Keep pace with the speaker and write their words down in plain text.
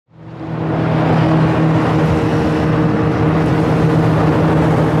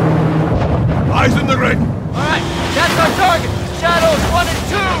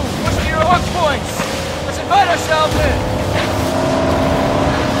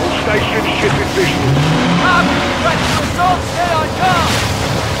ship is visual. Copy! Ready to assault, stay on comm!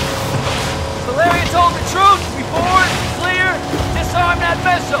 Valeria told the truth! We board, clear, disarm that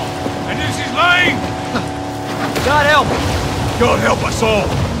vessel! And this is lying? God help! God help us all!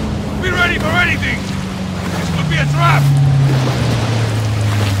 Be ready for anything! This could be a trap!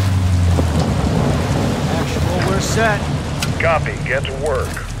 Actual, we're set. Copy, get to work.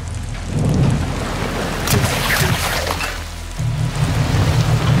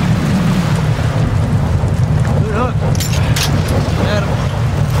 Good hook. Got him.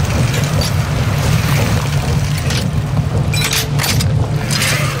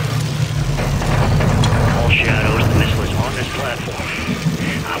 All shadows, the missile is on this platform.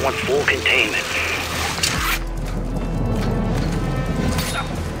 I want full containment.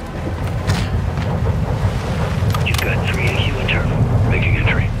 You've got 3 AQ internal. Making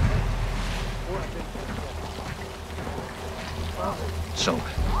entry. So,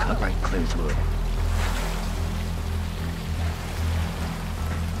 cut right clear through it.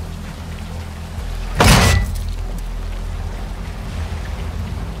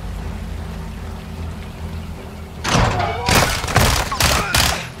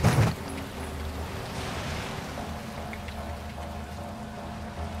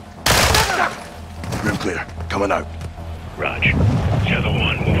 Room clear. Coming out. Rog. Shadow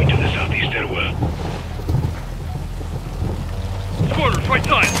 1, moving to the southeast stairwell. Quarters, right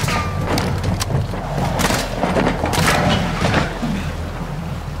side!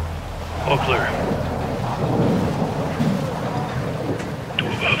 All clear. 2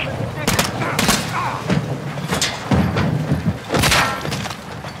 above.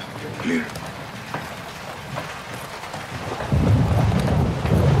 Clear.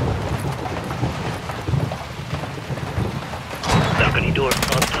 Balcony door up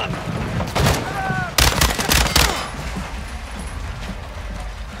top.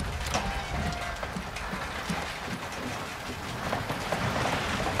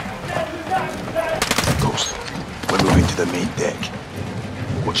 Ghost, we're moving to the main deck.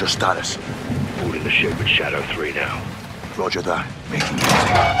 What's your status? Boarding the ship with Shadow 3 now. Roger that. Making it.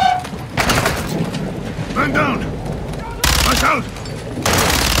 Man down! Watch out!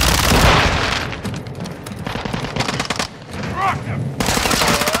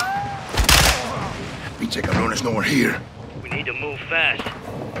 Means I can run us nowhere here. We need to move fast.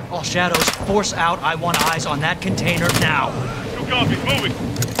 All shadows, force out. I want eyes on that container now. You copy, moving!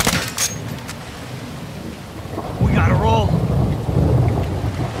 We gotta roll.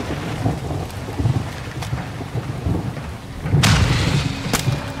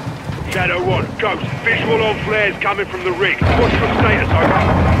 Shadow 1, Ghost. Visual on flares coming from the rig. What's your status,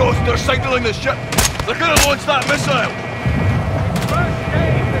 over? Ghost, they're signaling the ship! They're gonna launch that missile! First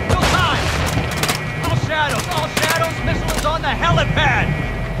stage, there's still time. All shadows, missile is on the helipad.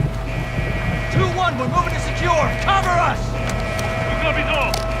 2-1, we're moving to secure. Cover us! We copy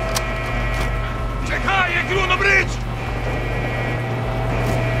all! Check high, get through on the bridge!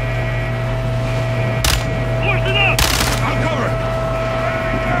 Force it up! I'll cover!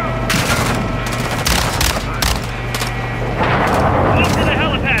 Up to the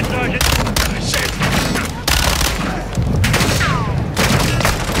helipad, Sergeant. Shit!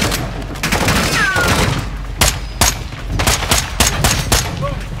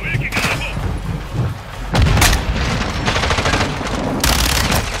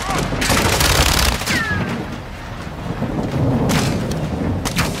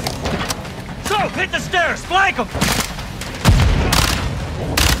 So, hit the stairs, flank them!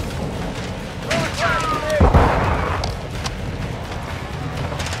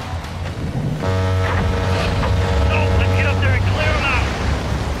 Let's get up there and clear them out.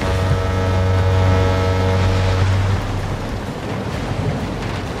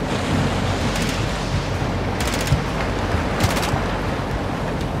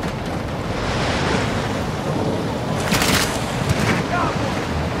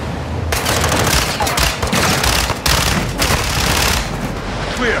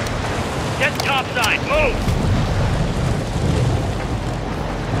 Clear! Get topside. Move.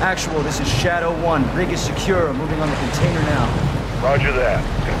 Actual, this is Shadow 1. Rig is secure. Moving on the container now. Roger that.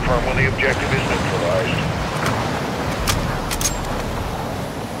 Confirm when the objective is neutralized.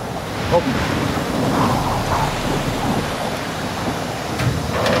 Open.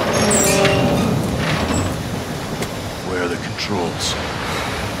 Where are the controls?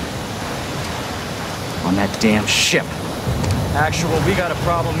 On that damn ship. Actual, we got a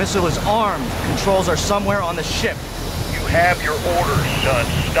problem. Missile is armed. Controls are somewhere on the ship. You have your orders, son.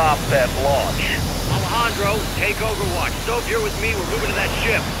 Stop that launch. Alejandro, take overwatch. So if you're with me, we're moving to that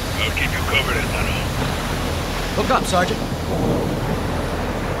ship. I'll keep you covered, Hermano. Hook up, Sergeant.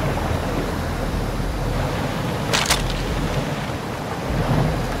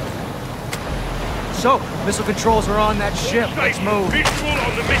 So, missile controls are on that ship. Let's move. Visual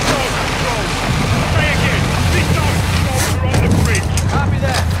on the missile controls. Say again. Missile controls are on the bridge. Copy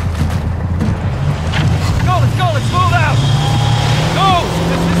that. Let's go, let's move out! Go!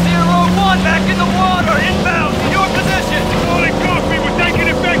 This is 0-1, back in the water, inbound, to your position! Calling copy, we're taking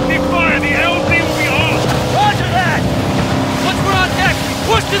effective fire, the LZ will be on! Roger that! Once we're on deck, we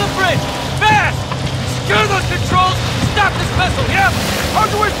push to the bridge! Fast! Secure those controls, stop this vessel, yep! How's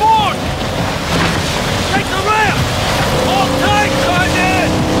the way forward? Take the ramp! Hold tight,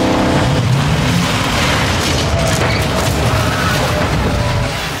 Sergeant!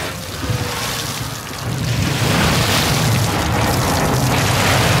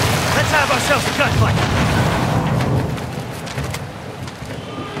 Let's have ourselves a gunfight!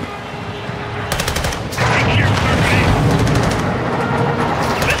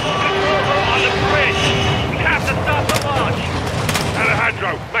 Missile controls are on the bridge! We have to stop the launch!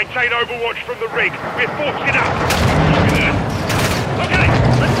 Alejandro, maintain overwatch from the rig. We're forcing up! Okay,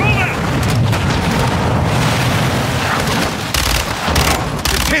 let's move out!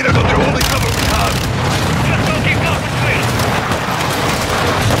 Container got the only cover we have! Just don't keep up between us!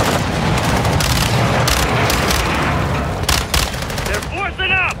 They're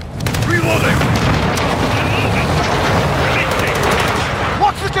forcing up! Reloading! Releasing!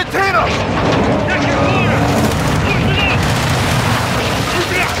 Watch the container! Check your order! Forcing up!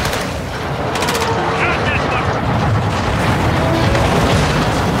 Moving up! Got that fucker!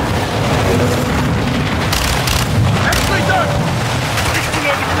 Actually done! Visual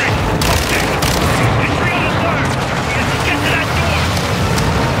on the bridge! Okay! Entry on alert! We have to get to that door!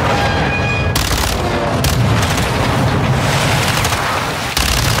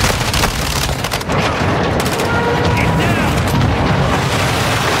 Get down!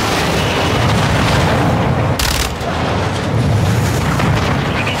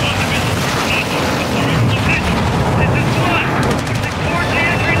 This is one! Pushing towards the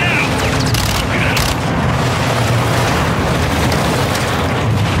entry now!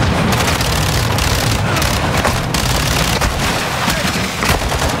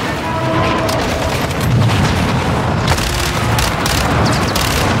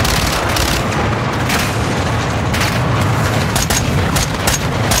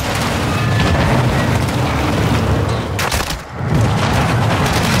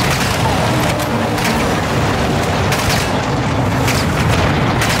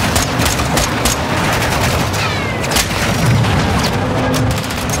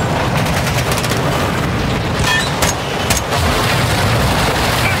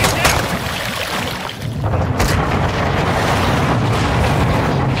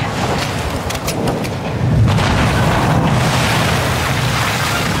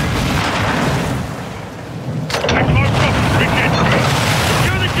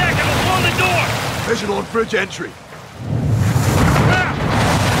 Visual on bridge entry.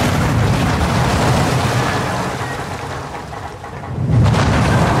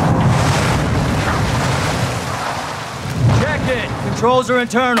 Check in. Controls are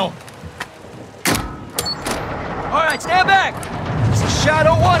internal. All right, stand back. This is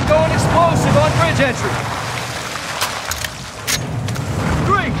Shadow 1 going explosive on bridge entry.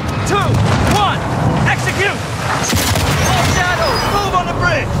 3, 2, 1, execute! All Shadows, move on the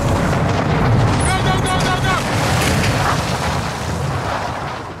bridge! Go, go, go, go, go!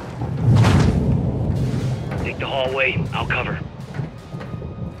 Take the hallway, I'll cover.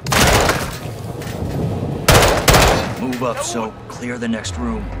 Move up, so clear the next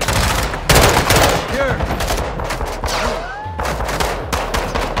room. Here.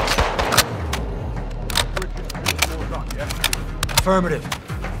 Affirmative.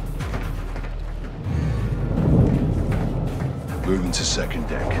 Moving to second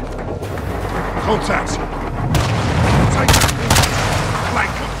deck. Contact! Take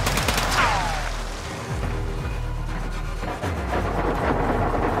flank them!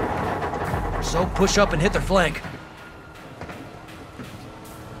 So push up and hit their flank.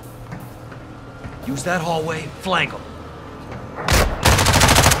 Use that hallway, flank them.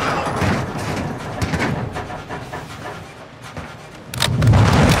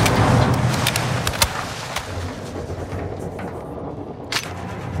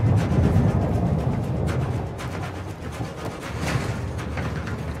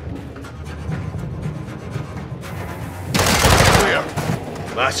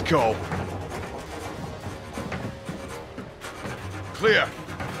 Let's go. Clear.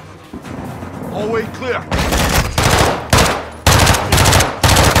 Hallway clear.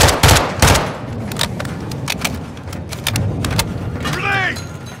 Grenade!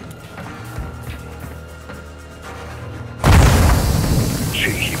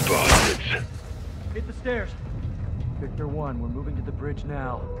 Cheeky bastards. upstairs. Victor 1, we're moving to the bridge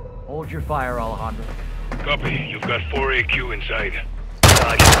now. Hold your fire, Alejandro. Copy. You've got 4 AQ inside.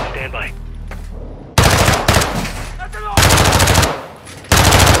 Dodge, stand by.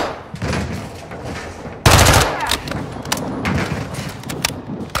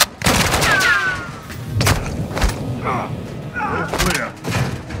 Clear.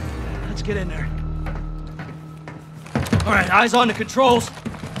 Let's get in there. All right, eyes on the controls.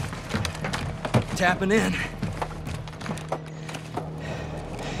 Tapping in.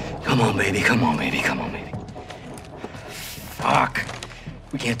 Come on, baby, come on, baby, come on, baby. Fuck.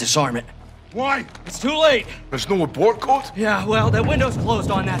 We can't disarm it. Why? It's too late. There's no abort code? Yeah, well, that window's closed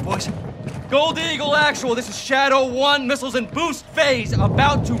on that, boys. Gold Eagle Actual, this is Shadow 1, missiles in boost phase,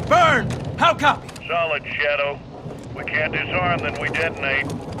 about to burn. How copy? Solid, Shadow. We can't disarm, then we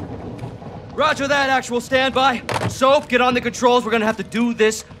detonate. Roger that, Actual, standby. Soap, get on the controls. We're gonna have to do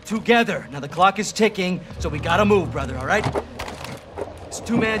this together. Now, the clock is ticking, so we gotta move, brother, all right? It's a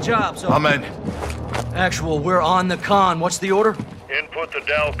two-man job, so... I'm in. Actual, we're on the con. What's the order? Input the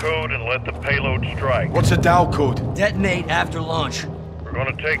DAL code and let the payload strike. What's a DAL code? Detonate after launch. We're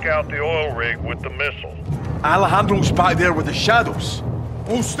gonna take out the oil rig with the missile. Alejandro's back there with the shadows.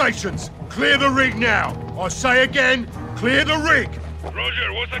 All stations, clear the rig now. I say again, clear the rig.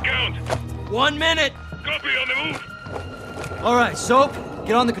 Roger, what's the count? 1 minute. Copy, on the move. All right, Soap,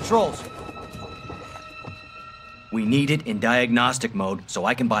 get on the controls. We need it in diagnostic mode so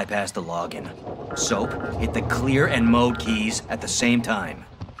I can bypass the login. Soap, hit the clear and mode keys at the same time.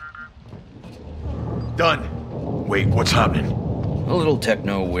 Done. Wait, what's happening? A little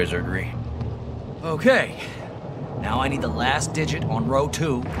techno wizardry. Okay. Now I need the last digit on row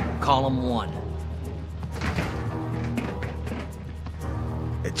 2, column 1.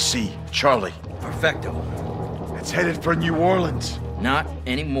 It's C. Charlie. Perfecto. It's headed for New Orleans. Not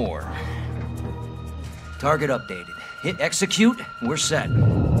anymore. Target updated. Hit execute, we're set.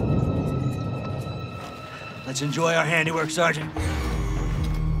 Let's enjoy our handiwork, Sergeant.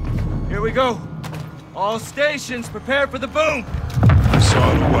 Here we go. All stations, prepare for the boom.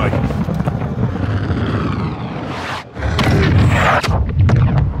 Saw it away.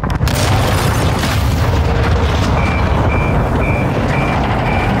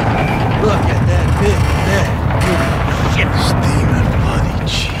 Look at that big bed. Shit. Steaming bloody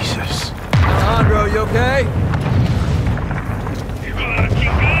Jesus. Alejandro, you okay? You got a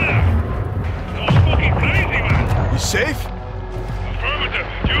chingada. That was fucking crazy, man. You safe? Affirmative.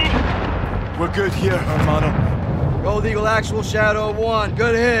 You? We're good here, hermano. Gold Eagle Actual Shadow 1.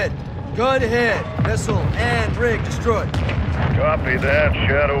 Good hit. Good hit. Missile and rig destroyed. Copy that,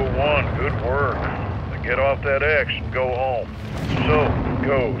 Shadow 1. Good work. Now get off that X and go home. So,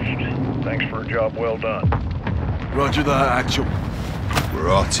 Ghost, thanks for a job well done. Roger that, Actual. We're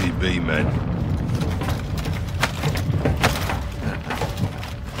RTB, men.